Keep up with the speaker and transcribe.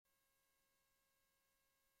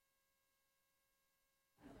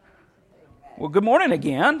Well, good morning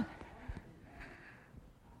again.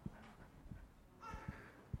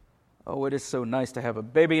 Oh, it is so nice to have a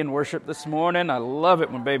baby in worship this morning. I love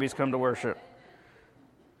it when babies come to worship.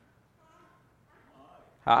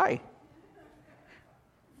 Hi.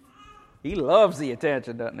 He loves the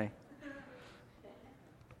attention, doesn't he?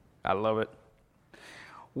 I love it.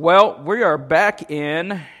 Well, we are back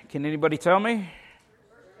in, can anybody tell me?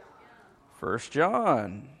 1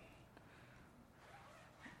 John.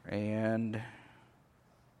 And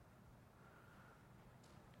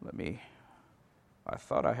I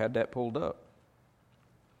thought I had that pulled up.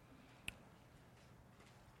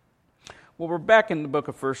 Well, we're back in the book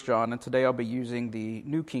of 1 John, and today I'll be using the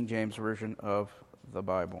New King James Version of the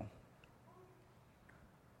Bible.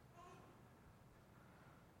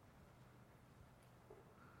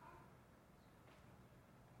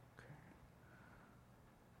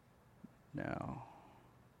 Now,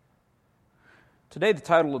 today the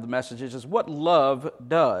title of the message is What Love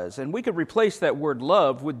Does. And we could replace that word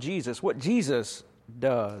love with Jesus, what Jesus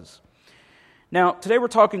does. Now, today we're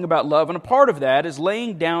talking about love, and a part of that is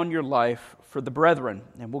laying down your life for the brethren.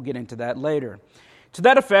 And we'll get into that later. To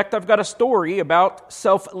that effect, I've got a story about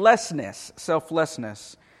selflessness.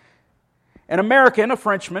 An American, a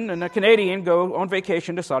Frenchman, and a Canadian go on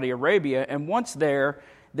vacation to Saudi Arabia, and once there,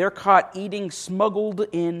 they're caught eating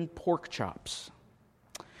smuggled-in pork chops.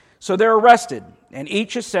 So they're arrested, and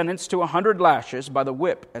each is sentenced to 100 lashes by the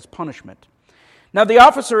whip as punishment. Now the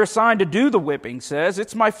officer assigned to do the whipping says,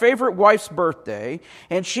 "It's my favorite wife's birthday,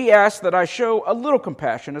 and she asked that I show a little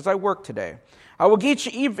compassion as I work today. I will give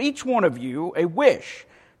each one of you a wish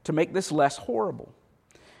to make this less horrible."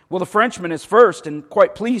 Well, the Frenchman is first, and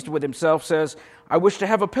quite pleased with himself, says, "I wish to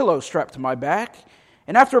have a pillow strapped to my back."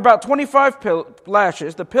 And after about 25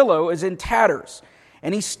 lashes, the pillow is in tatters,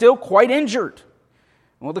 and he's still quite injured.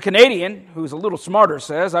 Well, the Canadian, who's a little smarter,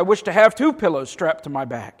 says, "I wish to have 2 pillows strapped to my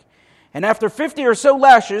back." And after 50 or so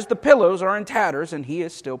lashes, the pillows are in tatters, and he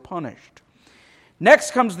is still punished.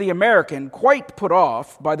 Next comes the American, quite put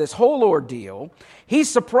off by this whole ordeal.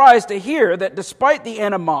 He's surprised to hear that despite the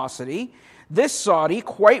animosity, this Saudi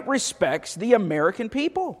quite respects the American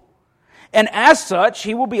people. And as such,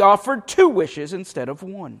 he will be offered 2 wishes instead of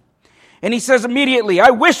 1. And he says immediately,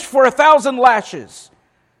 "I wish for 1,000 lashes."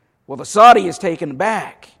 Well, the Saudi is taken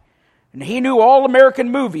aback. And he knew all American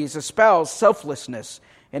movies espouse selflessness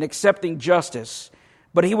and accepting justice.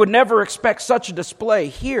 But he would never expect such a display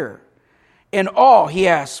here. In awe, he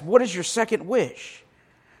asks, "What is your second wish?"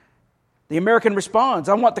 The American responds,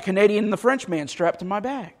 "I want the Canadian and the Frenchman strapped to my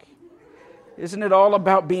back." Isn't it all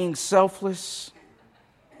about being selfless?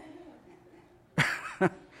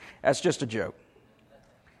 That's just a joke.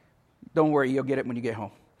 Don't worry, you'll get it when you get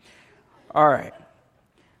home. All right.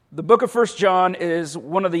 The book of 1 John is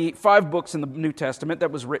one of the 5 books in the New Testament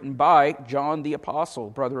that was written by John the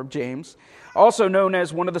Apostle, brother of James, also known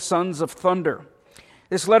as one of the sons of thunder.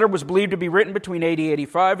 This letter was believed to be written between AD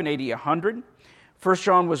 85 and AD 100. 1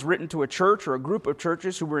 John was written to a church or a group of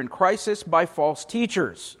churches who were in crisis by false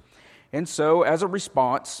teachers. And so, as a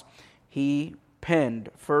response, he penned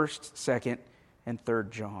 1st, 2nd, and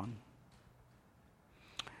 3rd John.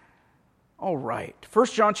 All right.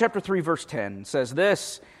 1 John chapter 3, verse 10 says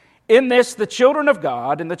this, "In this the children of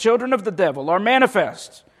God and the children of the devil are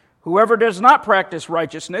manifest. Whoever does not practice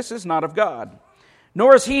righteousness is not of God,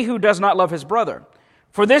 nor is he who does not love his brother.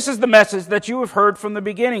 For this is the message that you have heard from the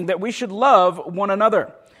beginning, that we should love one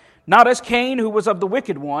another. Not as Cain, who was of the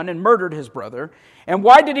wicked one and murdered his brother. And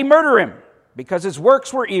why did he murder him? Because his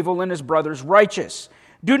works were evil and his brother's righteous.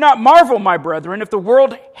 Do not marvel, my brethren, if the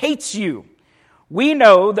world hates you. We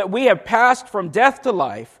know that we have passed from death to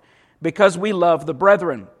life because we love the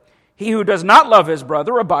brethren. He who does not love his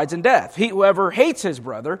brother abides in death. Whoever hates his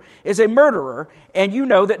brother is a murderer, and you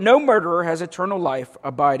know that no murderer has eternal life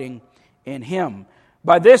abiding in him.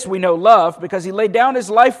 By this we know love, because he laid down his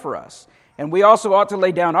life for us, and we also ought to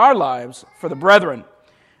lay down our lives for the brethren.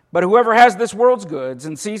 But whoever has this world's goods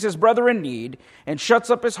and sees his brother in need and shuts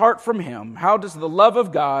up his heart from him, how does the love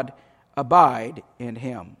of God abide in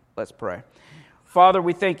him?" Let's pray. Father,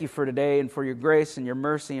 we thank you for today and for your grace and your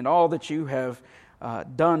mercy and all that you have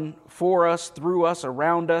done for us, through us,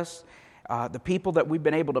 around us, the people that we've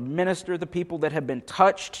been able to minister, the people that have been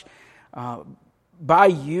touched by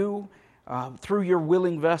you through your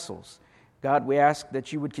willing vessels. God, we ask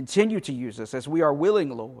that you would continue to use us as we are willing,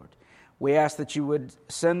 Lord. We ask that you would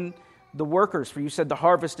send the workers, for you said the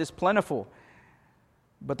harvest is plentiful,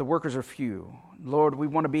 but the workers are few. Lord, we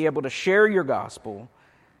want to be able to share your gospel,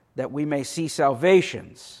 that we may see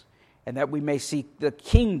salvations, and that we may see the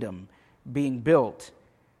kingdom being built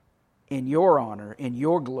in your honor, in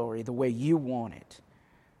your glory, the way you want it.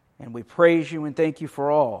 And we praise you and thank you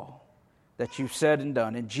for all that you've said and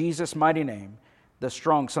done. In Jesus' mighty name, the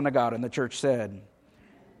strong Son of God, and the church said,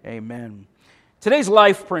 amen. Today's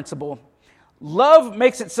life principle: love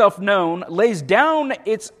makes itself known, lays down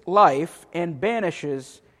its life, and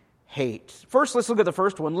banishes hate. First, let's look at the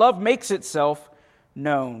first one. Love makes itself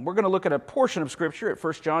known. We're going to look at a portion of Scripture at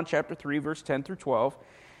 1 John chapter 3, verse 10 through 12.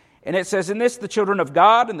 And it says, "In this the children of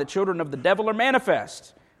God and the children of the devil are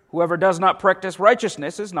manifest. Whoever does not practice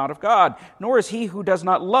righteousness is not of God, nor is he who does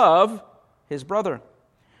not love his brother.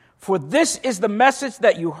 For this is the message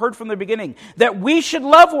that you heard from the beginning, that we should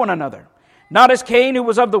love one another. Not as Cain, who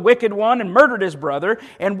was of the wicked one and murdered his brother.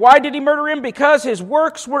 And why did he murder him? Because his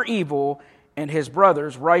works were evil and his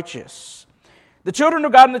brothers righteous." The children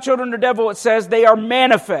of God and the children of the devil, it says, they are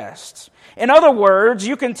manifest. In other words,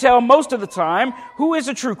 you can tell most of the time who is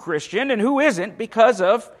a true Christian and who isn't because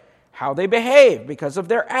of how they behave, because of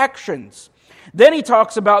their actions. Then he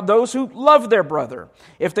talks about those who love their brother.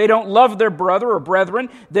 If they don't love their brother or brethren,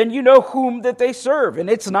 then you know whom that they serve, and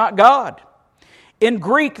it's not God. In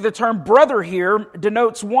Greek, the term brother here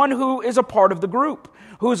denotes one who is a part of the group,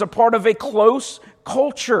 who is a part of a close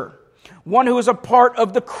culture, one who is a part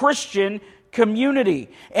of the Christian community,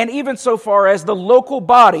 and even so far as the local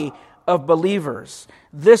body of believers,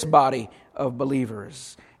 this body of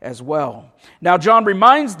believers as well. Now, John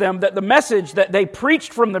reminds them that the message that they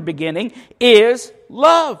preached from the beginning is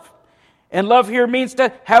love. And love here means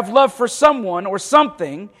to have love for someone or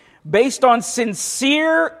something based on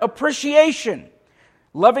sincere appreciation,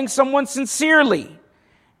 loving someone sincerely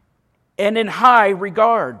and in high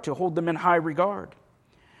regard, to hold them in high regard.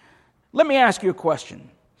 Let me ask you a question.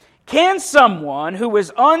 Can someone who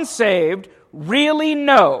is unsaved really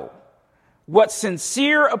know what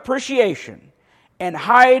sincere appreciation and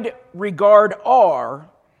high regard are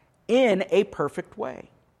in a perfect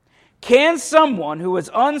way? Can someone who is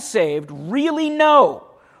unsaved really know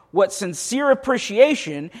what sincere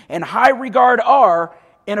appreciation and high regard are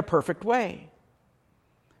in a perfect way?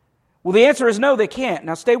 Well, the answer is no, they can't.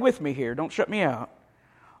 Now stay with me here. Don't shut me out.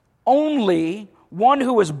 Only one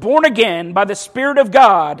who is born again by the Spirit of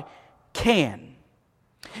God can.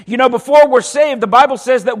 You know, before we're saved, the Bible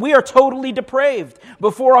says that we are totally depraved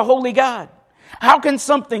before a holy God. How can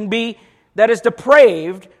something be that is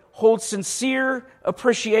depraved hold sincere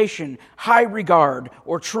appreciation, high regard,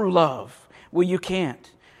 or true love? Well, you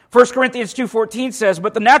can't. 1 Corinthians 2:14 says,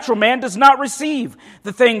 "But the natural man does not receive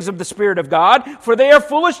the things of the Spirit of God, for they are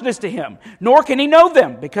foolishness to him, nor can he know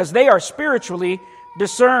them, because they are spiritually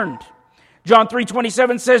discerned." John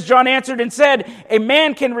 3:27 says, "John answered and said, a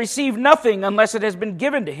man can receive nothing unless it has been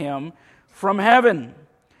given to him from heaven."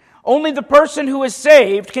 Only the person who is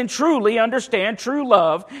saved can truly understand true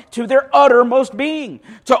love to their uttermost being,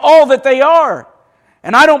 to all that they are.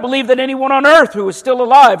 And I don't believe that anyone on earth who is still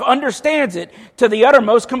alive understands it to the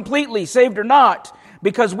uttermost completely, saved or not,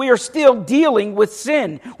 because we are still dealing with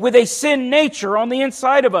sin, with a sin nature on the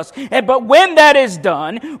inside of us. But when that is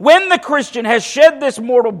done, when the Christian has shed this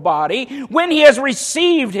mortal body, when he has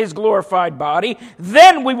received his glorified body,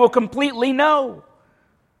 then we will completely know.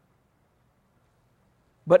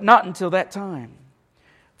 But not until that time.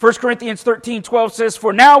 1 Corinthians 13:12 says,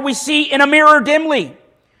 "For now we see in a mirror dimly,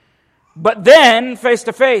 but then face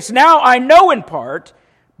to face. Now I know in part,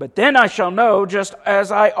 but then I shall know just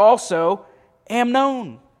as I also am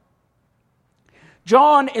known."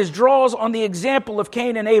 John draws on the example of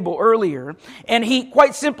Cain and Abel earlier, and he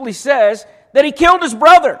quite simply says that he killed his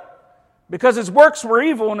brother because his works were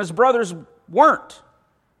evil and his brothers weren't.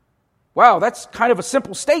 Wow, that's kind of a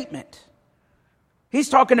simple statement. He's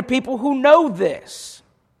talking to people who know this.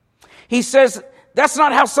 He says, that's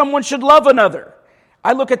not how someone should love another.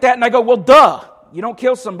 I look at that and I go, well, duh. You don't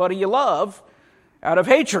kill somebody you love out of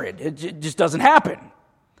hatred. It just doesn't happen.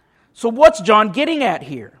 So what's John getting at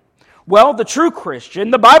here? Well, the true Christian,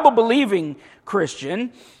 the Bible-believing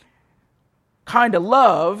Christian kind of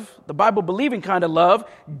love, the Bible-believing kind of love,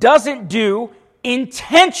 doesn't do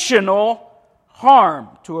intentional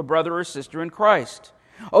harm to a brother or sister in Christ.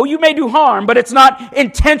 Oh, you may do harm, but it's not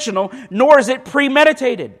intentional, nor is it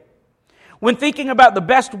premeditated. When thinking about the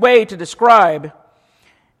best way to describe,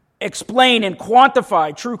 explain, and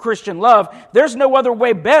quantify true Christian love, there's no other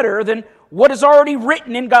way better than what is already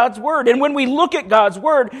written in God's Word. And when we look at God's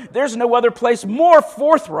Word, there's no other place more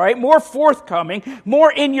forthright, more forthcoming,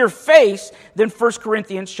 more in your face than 1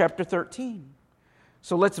 Corinthians chapter 13.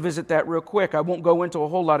 So let's visit that real quick. I won't go into a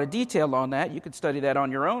whole lot of detail on that. You can study that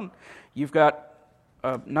on your own. You've got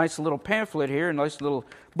a nice little pamphlet here, a nice little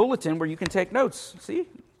bulletin where you can take notes. See?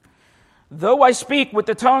 Though I speak with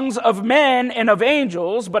the tongues of men and of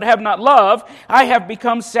angels, but have not love, I have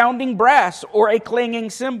become sounding brass or a clanging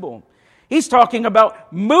cymbal. He's talking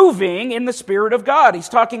about moving in the Spirit of God. He's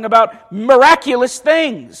talking about miraculous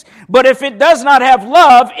things. But if it does not have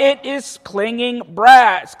love, it is clanging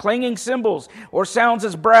brass, clanging cymbals, or sounds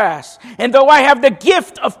as brass. And though I have the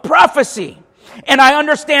gift of prophecy, and I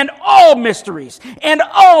understand all mysteries and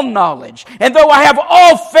all knowledge, and though I have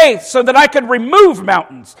all faith so that I could remove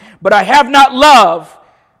mountains, but I have not love,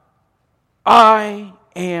 I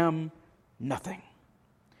am nothing.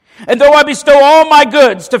 And though I bestow all my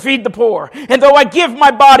goods to feed the poor, and though I give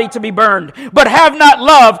my body to be burned, but have not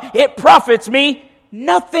love, it profits me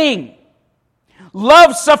nothing.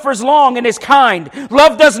 Love suffers long and is kind.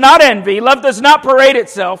 Love does not envy. Love does not parade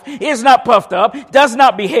itself, is not puffed up, does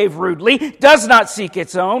not behave rudely, does not seek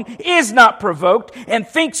its own, is not provoked, and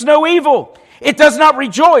thinks no evil. It does not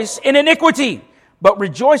rejoice in iniquity, but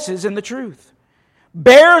rejoices in the truth.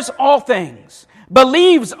 Bears all things,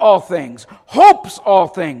 believes all things, hopes all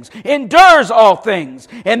things, endures all things.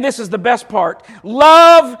 And this is the best part.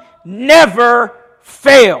 Love never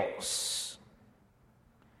fails.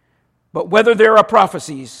 But whether there are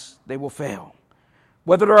prophecies, they will fail.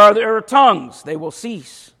 Whether there are tongues, they will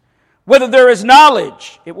cease. Whether there is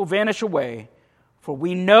knowledge, it will vanish away. For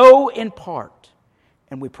we know in part,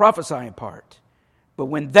 and we prophesy in part. But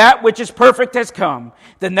when that which is perfect has come,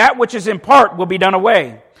 then that which is in part will be done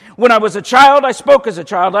away. When I was a child, I spoke as a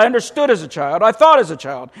child, I understood as a child, I thought as a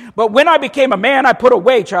child. But when I became a man, I put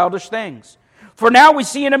away childish things. For now we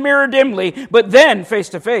see in a mirror dimly, but then face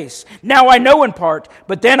to face. Now I know in part,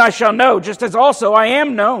 but then I shall know, just as also I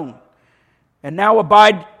am known. And now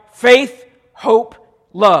abide faith, hope,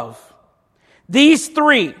 love. These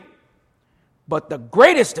three, but the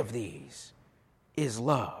greatest of these is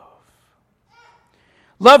love.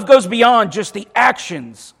 Love goes beyond just the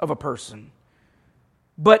actions of a person,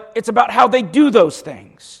 but it's about how they do those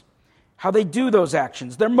things, how they do those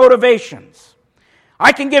actions, their motivations.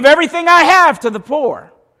 I can give everything I have to the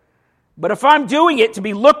poor, but if I'm doing it to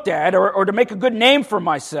be looked at or to make a good name for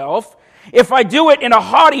myself, if I do it in a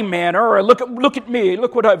haughty manner or look at me,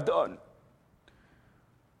 look what I've done,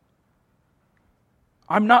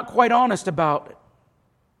 I'm not quite honest about it.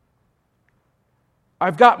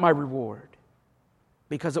 I've got my reward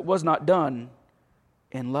because it was not done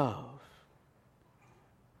in love.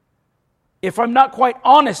 If I'm not quite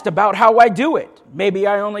honest about how I do it, maybe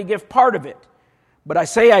I only give part of it, but I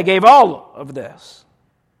say I gave all of this,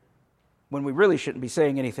 when we really shouldn't be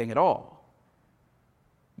saying anything at all.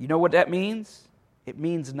 You know what that means? It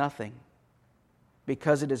means nothing,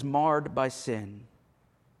 because it is marred by sin.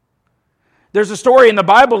 There's a story in the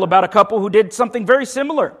Bible about a couple who did something very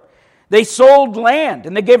similar. They sold land,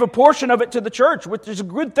 and they gave a portion of it to the church, which is a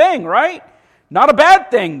good thing, right? Not a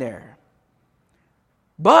bad thing there.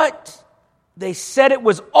 But they said it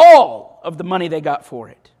was all of the money they got for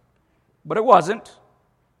it. But it wasn't.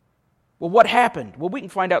 Well, what happened? Well, we can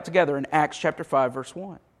find out together in Acts chapter 5, verse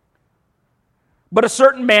 1. But a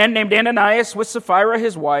certain man named Ananias with Sapphira,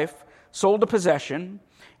 his wife, sold a possession,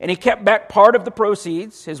 and he kept back part of the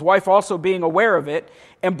proceeds, his wife also being aware of it,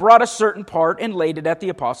 and brought a certain part and laid it at the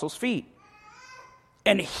apostles' feet.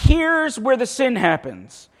 And here's where the sin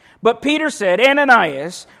happens. But Peter said,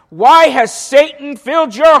 Ananias, why has Satan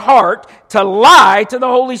filled your heart to lie to the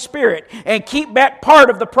Holy Spirit and keep back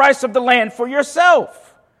part of the price of the land for yourself?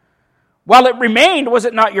 While it remained, was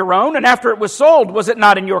it not your own? And after it was sold, was it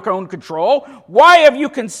not in your own control? Why have you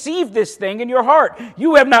conceived this thing in your heart?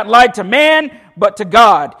 You have not lied to man, but to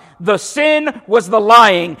God. The sin was the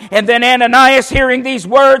lying. And then Ananias, hearing these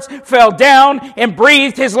words, fell down and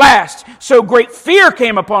breathed his last. So great fear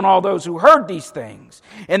came upon all those who heard these things.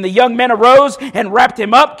 And the young men arose and wrapped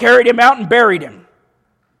him up, carried him out, and buried him.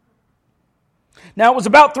 Now, it was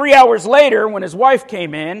about 3 hours later when his wife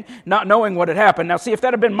came in, not knowing what had happened. Now, see, if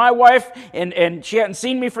that had been my wife and she hadn't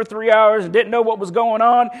seen me for 3 hours and didn't know what was going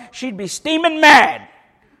on, she'd be steaming mad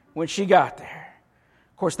when she got there.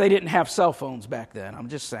 Of course, they didn't have cell phones back then, I'm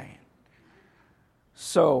just saying.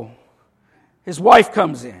 So, his wife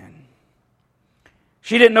comes in.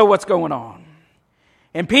 She didn't know what's going on.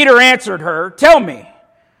 And Peter answered her, tell me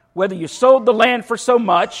whether you sold the land for so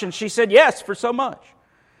much. And she said, yes, for so much.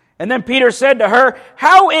 And then Peter said to her,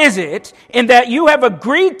 how is it in that you have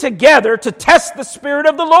agreed together to test the Spirit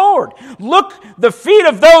of the Lord? Look, the feet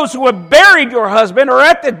of those who have buried your husband are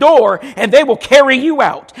at the door, and they will carry you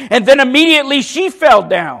out. And then immediately she fell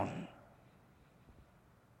down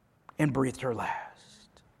and breathed her last.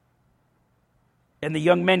 And the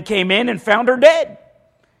young men came in and found her dead.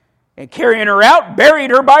 And carrying her out,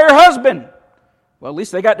 buried her by her husband. Well, at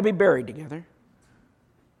least they got to be buried together.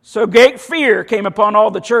 So great fear came upon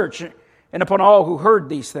all the church and upon all who heard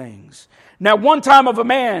these things. Now, one time of a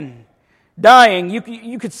man dying,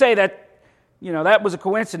 you could say that, that was a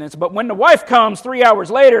coincidence. But when the wife comes 3 hours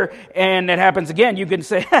later and it happens again, you can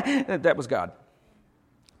say, that was God.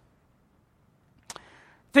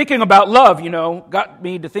 Thinking about love, got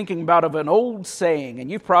me to thinking about an old saying, and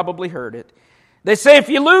you've probably heard it. They say if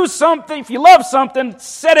you love something,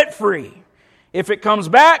 set it free. If it comes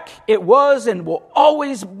back, it was and will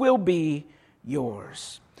always will be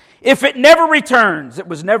yours. If it never returns, it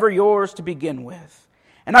was never yours to begin with.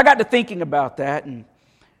 And I got to thinking about that, and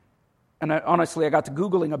honestly, I got to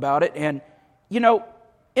Googling about it, and,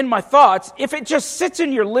 in my thoughts, if it just sits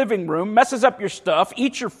in your living room, messes up your stuff,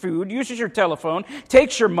 eats your food, uses your telephone,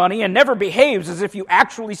 takes your money, and never behaves as if you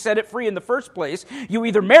actually set it free in the first place, you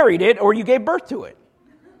either married it or you gave birth to it.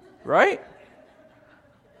 Right?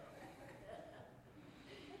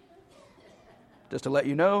 Just to let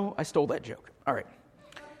you know, I stole that joke. All right.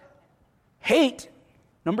 Hate,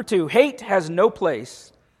 number 2, hate has no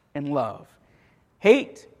place in love.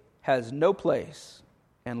 Hate has no place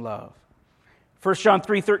in love. 1 John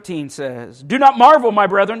 3:13 says, "Do not marvel, my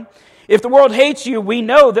brethren. If the world hates you, we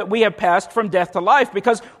know that we have passed from death to life,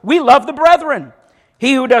 because we love the brethren.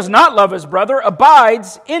 He who does not love his brother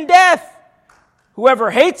abides in death. Whoever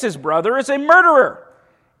hates his brother is a murderer.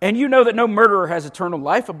 And you know that no murderer has eternal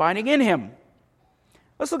life abiding in him."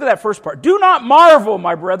 Let's look at that first part. Do not marvel,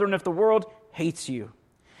 my brethren, if the world hates you.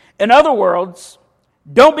 In other words,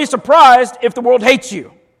 don't be surprised if the world hates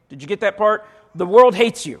you. Did you get that part? The world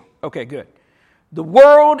hates you. Okay, good. The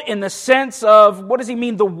world in the sense of, what does he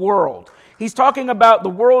mean, the world? He's talking about the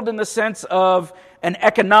world in the sense of an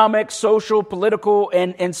economic, social, political,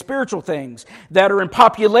 and spiritual things that are in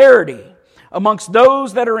popularity amongst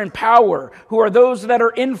those that are in power, who are those that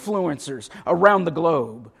are influencers around the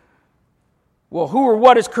globe. Well, who or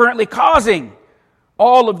what is currently causing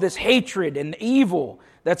all of this hatred and evil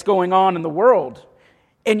that's going on in the world?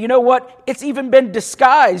 And you know what? It's even been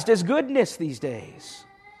disguised as goodness these days.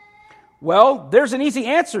 Well, there's an easy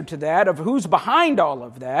answer to that of who's behind all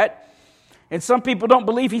of that. And some people don't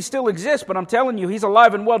believe he still exists, but I'm telling you, he's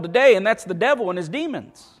alive and well today, and that's the devil and his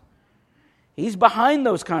demons. He's behind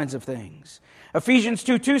those kinds of things. Ephesians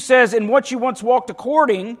 2:2 says, "In what you once walked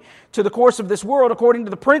according to the course of this world, according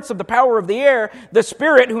to the prince of the power of the air, the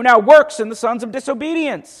spirit who now works in the sons of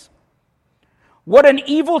disobedience." What an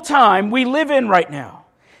evil time we live in right now.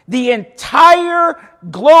 The entire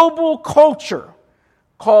global culture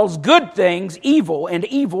calls good things evil and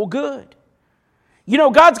evil good.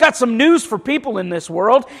 God's got some news for people in this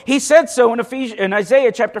world. He said so in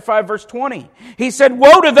Isaiah chapter 5, verse 20. He said,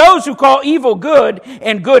 "Woe to those who call evil good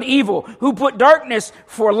and good evil, who put darkness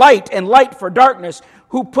for light and light for darkness,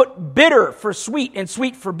 who put bitter for sweet and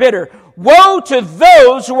sweet for bitter. Woe to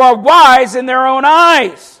those who are wise in their own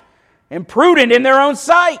eyes and prudent in their own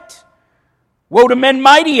sight. Woe to men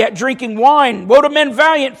mighty at drinking wine. Woe to men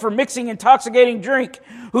valiant for mixing intoxicating drink,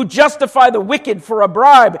 who justify the wicked for a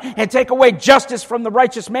bribe and take away justice from the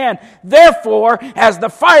righteous man. Therefore, as the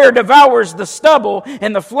fire devours the stubble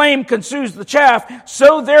and the flame consumes the chaff,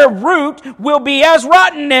 so their root will be as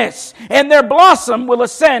rottenness, and their blossom will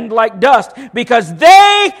ascend like dust, because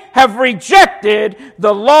they have rejected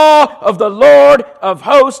the law of the Lord of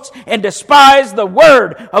hosts and despised the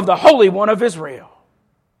word of the Holy One of Israel."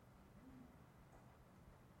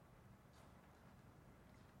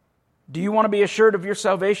 Do you want to be assured of your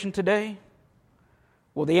salvation today?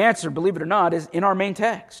 Well, the answer, believe it or not, is in our main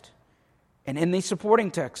text and in these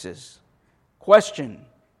supporting texts. Question,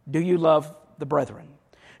 do you love the brethren?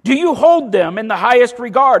 Do you hold them in the highest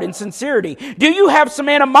regard and sincerity? Do you have some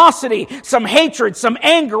animosity, some hatred, some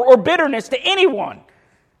anger or bitterness to anyone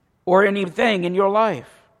or anything in your life?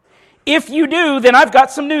 If you do, then I've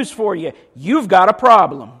got some news for you. You've got a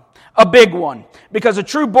problem. A big one. Because a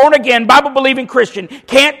true born-again, Bible-believing Christian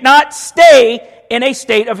cannot stay in a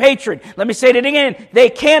state of hatred. Let me say it again. They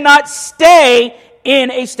cannot stay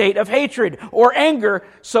in a state of hatred or anger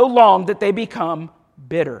so long that they become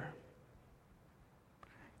bitter.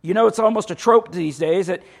 It's almost a trope these days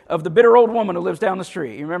of the bitter old woman who lives down the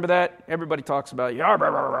street. You remember that? Everybody talks about it.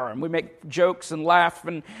 And we make jokes and laugh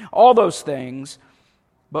and all those things.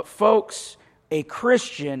 But folks, a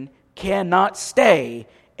Christian cannot stay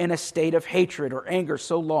in a state of hatred or anger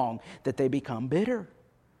so long that they become bitter.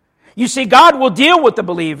 You see, God will deal with the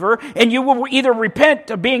believer, and you will either repent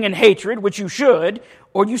of being in hatred, which you should,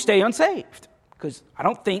 or you stay unsaved. Because I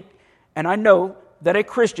don't think, and I know that a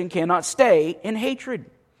Christian cannot stay in hatred.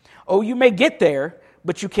 Oh, you may get there,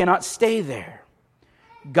 but you cannot stay there.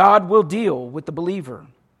 God will deal with the believer.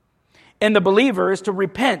 And the believer is to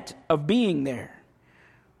repent of being there.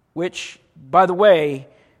 which, by the way,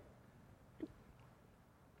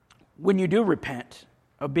 when you do repent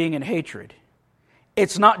of being in hatred,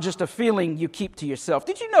 it's not just a feeling you keep to yourself.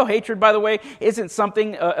 Did you know hatred, by the way, isn't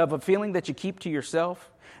something of a feeling that you keep to yourself?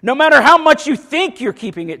 No matter how much you think you're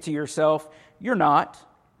keeping it to yourself, you're not.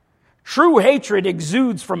 True hatred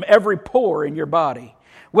exudes from every pore in your body.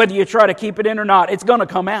 Whether you try to keep it in or not, it's going to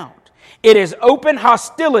come out. It is open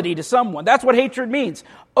hostility to someone. That's what hatred means.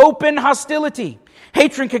 Open hostility.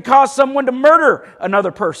 Hatred can cause someone to murder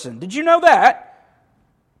another person. Did you know that?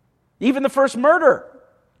 Even the first murder,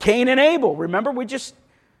 Cain and Abel. Remember, we just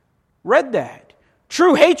read that.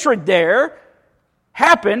 True hatred there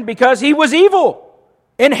happened because he was evil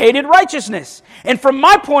and hated righteousness. And from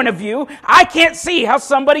my point of view, I can't see how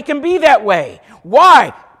somebody can be that way.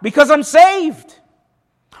 Why? Because I'm saved.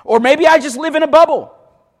 Or maybe I just live in a bubble.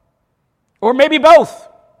 Or maybe both.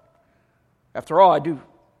 After all, I do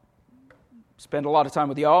spend a lot of time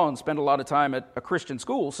with y'all and spend a lot of time at a Christian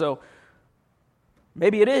school, so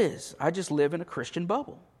maybe it is. I just live in a Christian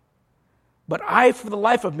bubble. But I, for the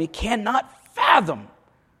life of me, cannot fathom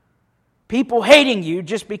people hating you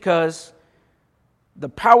just because the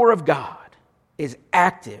power of God is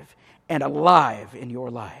active and alive in your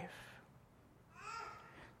life.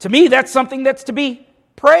 To me, that's something that's to be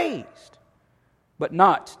praised, but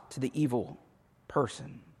not to the evil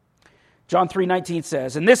person. John 3:19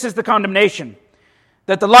 says, "And this is the condemnation,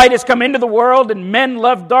 that the light has come into the world, and men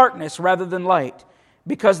love darkness rather than light,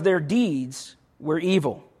 because their deeds were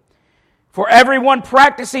evil. For everyone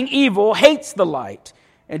practicing evil hates the light,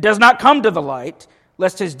 and does not come to the light,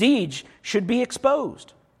 lest his deeds should be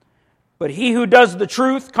exposed. But he who does the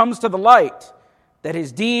truth comes to the light, that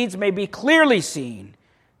his deeds may be clearly seen,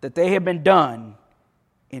 that they have been done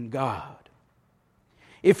in God."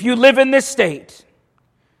 If you live in this state,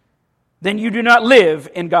 then you do not live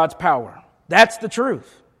in God's power. That's the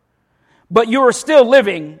truth. But you are still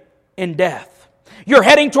living in death. You're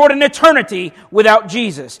heading toward an eternity without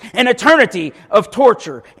Jesus, an eternity of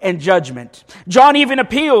torture and judgment. John even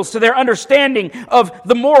appeals to their understanding of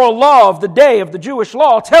the moral law of the day of the Jewish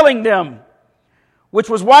law, telling them, which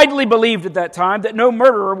was widely believed at that time, that no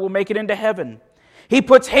murderer will make it into heaven. He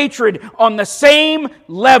puts hatred on the same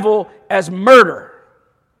level as murder.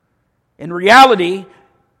 In reality,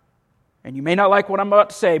 and you may not like what I'm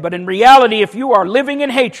about to say, but in reality, if you are living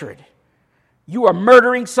in hatred, you are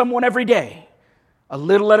murdering someone every day, a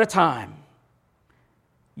little at a time,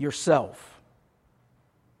 yourself.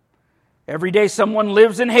 Every day someone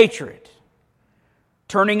lives in hatred,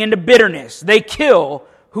 turning into bitterness. They kill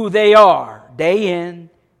who they are, day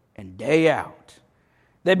in and day out.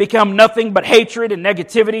 They become nothing but hatred and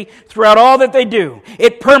negativity throughout all that they do.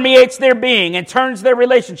 It permeates their being and turns their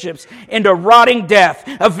relationships into rotting death.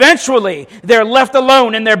 Eventually, they're left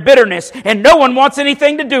alone in their bitterness, and no one wants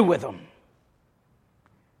anything to do with them.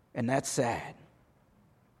 And that's sad.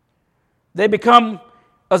 They become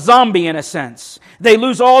a zombie in a sense. They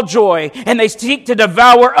lose all joy, and they seek to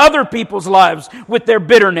devour other people's lives with their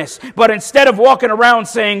bitterness. But instead of walking around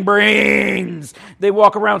saying brains, they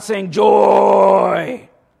walk around saying joy.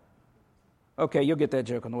 Okay, you'll get that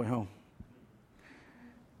joke on the way home.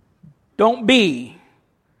 Don't be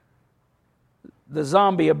the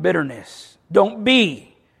zombie of bitterness. Don't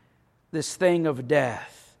be this thing of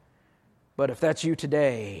death. But if that's you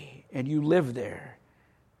today and you live there,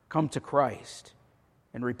 come to Christ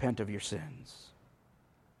and repent of your sins.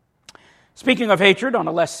 Speaking of hatred, on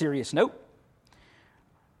a less serious note,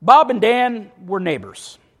 Bob and Dan were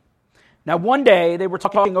neighbors. Now, one day they were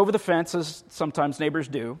talking over the fence, as sometimes neighbors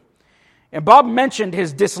do, and Bob mentioned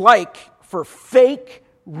his dislike for fake,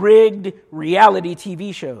 rigged reality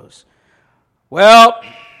TV shows. Well,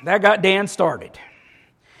 that got Dan started.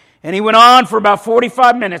 And he went on for about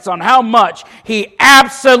 45 minutes on how much he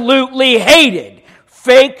absolutely hated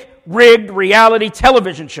fake, rigged reality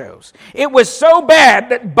television shows. It was so bad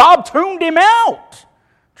that Bob tuned him out.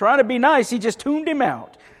 Trying to be nice, he just tuned him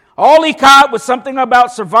out. All he caught was something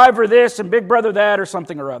about Survivor this and Big Brother that or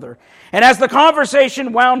something or other. And as the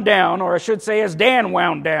conversation wound down, or I should say as Dan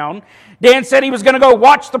wound down, Dan said he was going to go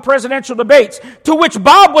watch the presidential debates, to which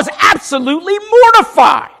Bob was absolutely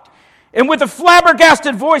mortified. And with a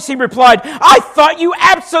flabbergasted voice, he replied, "I thought you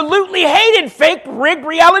absolutely hated fake, rigged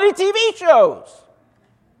reality TV shows."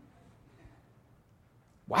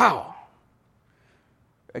 Wow.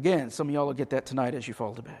 Again, some of y'all will get that tonight as you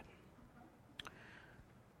fall to bed.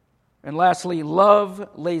 And lastly, love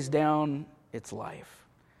lays down its life.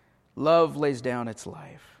 Love lays down its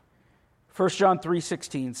life. 1 John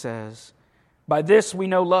 3:16 says, "By this we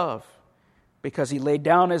know love, because he laid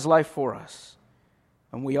down his life for us,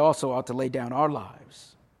 and we also ought to lay down our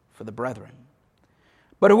lives for the brethren."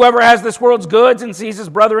 But whoever has this world's goods and sees his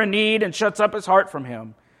brother in need and shuts up his heart from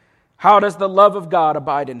him, how does the love of God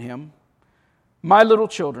abide in him? My little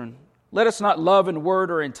children, let us not love in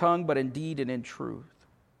word or in tongue, but in deed and in truth.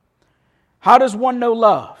 How does one know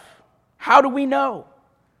love? How do we know?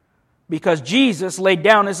 Because Jesus laid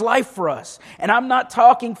down his life for us. And I'm not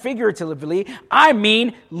talking figuratively, I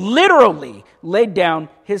mean literally laid down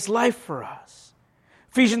his life for us.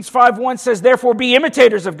 Ephesians 5:1 says, therefore be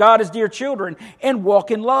imitators of God as dear children and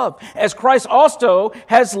walk in love, as Christ also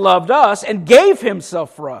has loved us and gave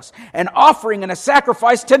himself for us, an offering and a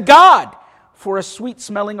sacrifice to God for a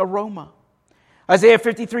sweet-smelling aroma. Isaiah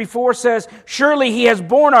 53:4 says, surely he has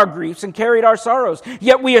borne our griefs and carried our sorrows,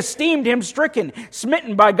 yet we esteemed him stricken,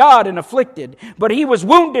 smitten by God and afflicted. But he was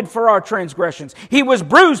wounded for our transgressions. He was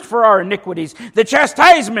bruised for our iniquities. The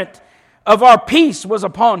chastisement of our peace was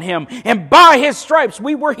upon him, and by his stripes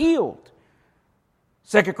we were healed.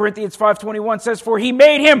 2 Corinthians 5:21 says, for he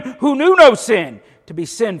made him who knew no sin to be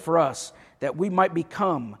sin for us, that we might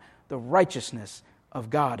become the righteousness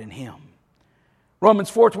of God in him.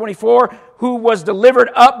 Romans 4:24, who was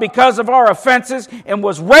delivered up because of our offenses and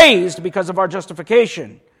was raised because of our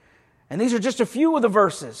justification. And these are just a few of the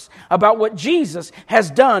verses about what Jesus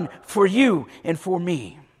has done for you and for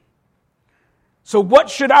me. So what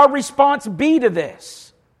should our response be to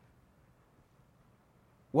this?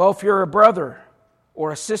 Well, if you're a brother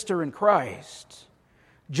or a sister in Christ,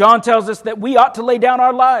 John tells us that we ought to lay down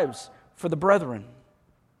our lives for the brethren.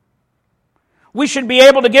 We should be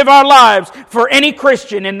able to give our lives for any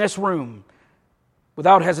Christian in this room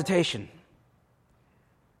without hesitation.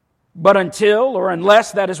 But until or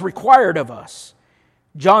unless that is required of us,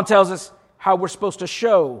 John tells us how we're supposed to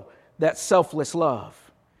show that selfless love.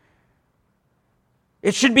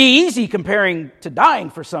 It should be easy comparing to dying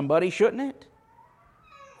for somebody, shouldn't it?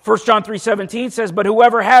 1 John 3:17 says, but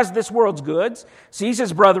whoever has this world's goods, sees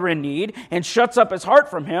his brother in need, and shuts up his heart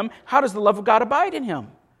from him, how does the love of God abide in him?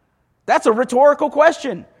 That's a rhetorical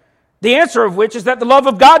question. The answer of which is that the love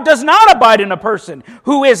of God does not abide in a person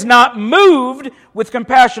who is not moved with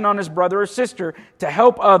compassion on his brother or sister to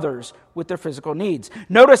help others with their physical needs.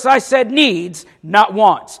 Notice I said needs, not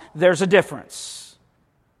wants. There's a difference.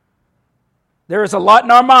 There is a lot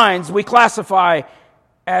in our minds we classify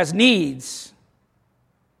as needs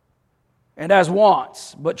and as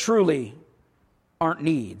wants, but truly aren't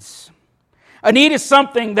needs. A need is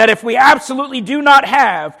something that if we absolutely do not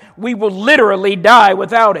have, we will literally die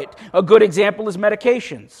without it. A good example is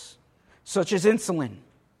medications, such as insulin.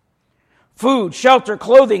 Food, shelter,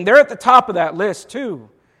 clothing, they're at the top of that list too.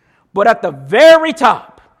 But at the very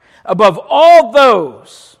top, above all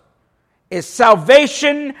those, is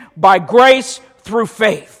salvation by grace through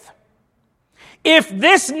faith. If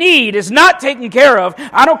this need is not taken care of,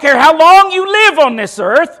 I don't care how long you live on this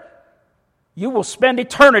earth, you will spend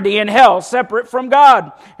eternity in hell separate from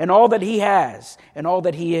God and all that he has and all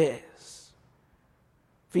that he is.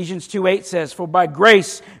 Ephesians 2:8 says, for by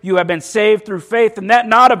grace you have been saved through faith, and that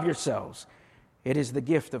not of yourselves. It is the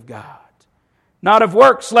gift of God. Not of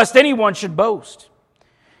works, lest anyone should boast.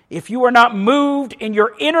 If you are not moved in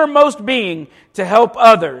your innermost being to help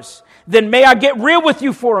others, then may I get real with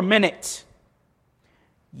you for a minute.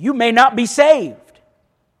 You may not be saved.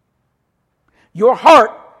 Your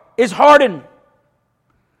heart is hardened.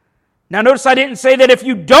 Now notice I didn't say that if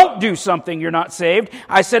you don't do something you're not saved.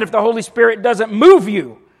 I said if the Holy Spirit doesn't move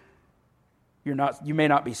you, you may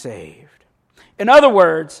not be saved. In other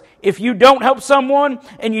words, if you don't help someone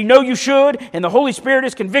and you know you should and the Holy Spirit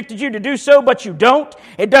has convicted you to do so but you don't,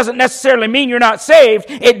 it doesn't necessarily mean you're not saved.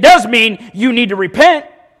 It does mean you need to repent.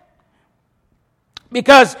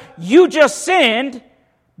 Because you just sinned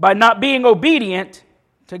by not being obedient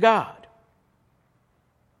to God.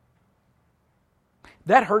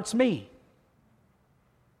 That hurts me.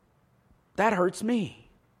 That hurts me.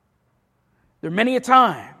 There are many a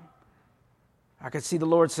time I could see the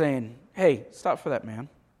Lord saying, hey, stop for that, man.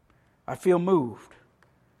 I feel moved.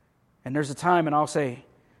 And there's a time and I'll say,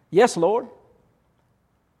 yes, Lord.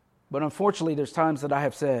 But unfortunately, there's times that I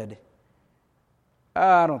have said,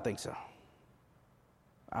 I don't think so.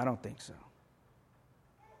 I don't think so.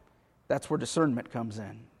 That's where discernment comes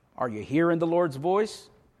in. Are you hearing the Lord's voice?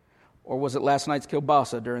 Or was it last night's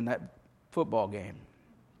kielbasa during that football game?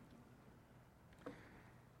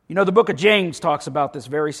 You know, the book of James talks about this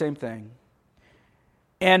very same thing.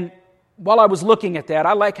 And while I was looking at that,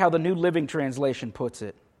 I like how the New Living Translation puts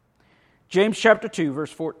it. James chapter 2,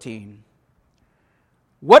 verse 14.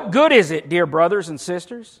 What good is it, dear brothers and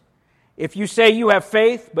sisters, if you say you have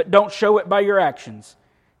faith but don't show it by your actions?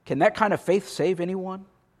 Can that kind of faith save anyone?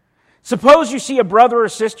 Suppose you see a brother or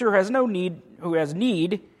sister who has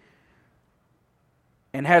need,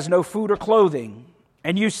 and has no food or clothing,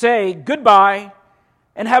 and you say, "Goodbye,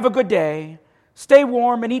 and have a good day, stay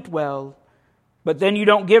warm and eat well," but then you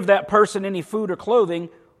don't give that person any food or clothing,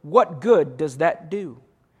 what good does that do?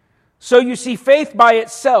 So you see, faith by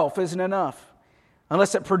itself isn't enough.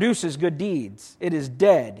 Unless it produces good deeds, it is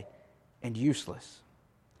dead and useless.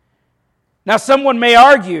 Now, someone may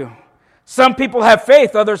argue, some people have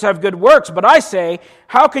faith, others have good works, but I say,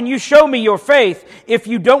 how can you show me your faith if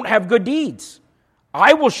you don't have good deeds?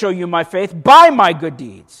 I will show you my faith by my good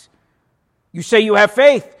deeds. You say you have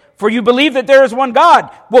faith, for you believe that there is one God.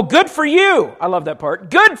 Well, good for you. I love that part.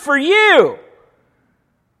 Good for you.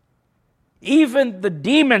 Even the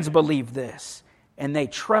demons believe this, and they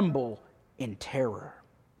tremble in terror.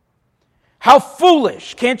 How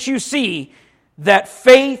foolish, can't you see that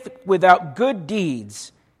faith without good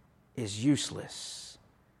deeds is useless?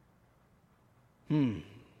 Good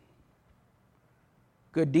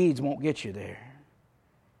deeds won't get you there.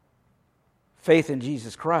 Faith in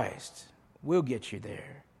Jesus Christ will get you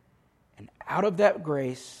there. And out of that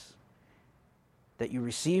grace that you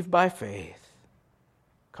receive by faith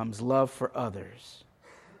comes love for others,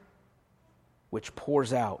 which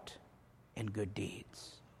pours out in good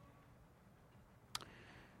deeds.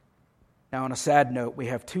 Now, on a sad note, we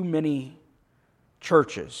have too many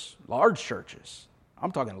churches, large churches.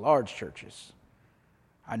 I'm talking large churches.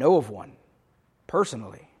 I know of one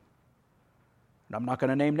personally, and I'm not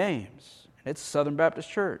going to name names. It's Southern Baptist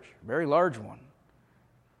Church, a very large one.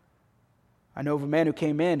 I know of a man who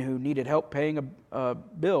came in who needed help paying a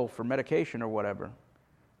bill for medication or whatever.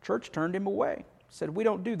 Church turned him away. Said, "We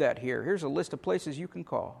don't do that here. Here's a list of places you can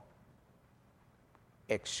call."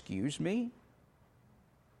 Excuse me?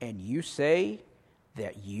 And you say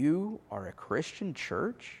that you are a Christian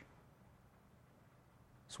church?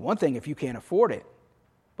 It's one thing if you can't afford it,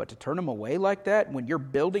 but to turn them away like that when you're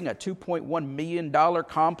building a $2.1 million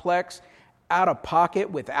complex out of pocket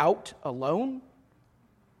without a loan,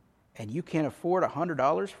 and you can't afford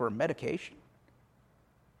 $100 for a medication?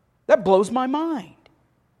 That blows my mind.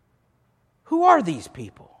 Who are these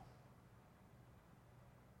people?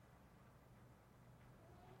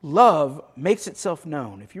 Love makes itself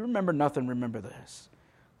known. If you remember nothing, remember this.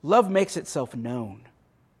 Love makes itself known.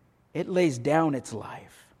 It lays down its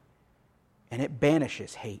life, and it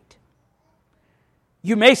banishes hate.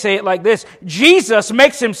 You may say it like this: Jesus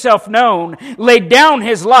makes himself known, laid down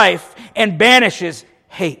his life, and banishes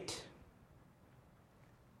hate.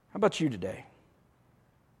 How about you today?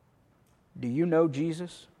 Do you know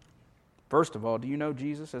Jesus? First of all, do you know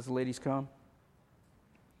Jesus as the ladies come?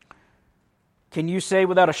 Can you say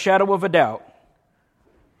without a shadow of a doubt,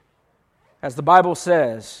 as the Bible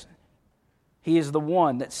says, he is the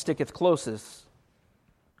one that sticketh closer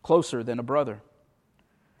than a brother?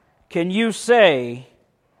 Can you say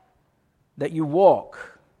that you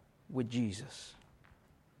walk with Jesus?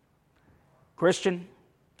 Christian,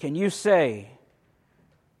 can you say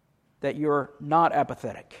that you're not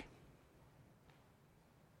apathetic?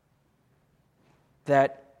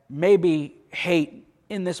 That maybe hate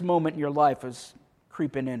in this moment in your life is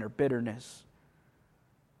creeping in, or bitterness?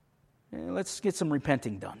 Let's get some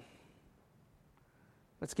repenting done.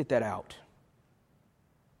 Let's get that out.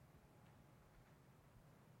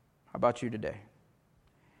 How about you today?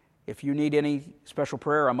 If you need any special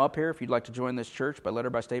prayer, I'm up here. If you'd like to join this church by letter,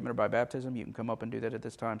 by statement, or by baptism, you can come up and do that at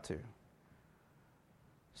this time too.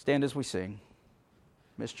 Stand as we sing.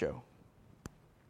 Miss Jo.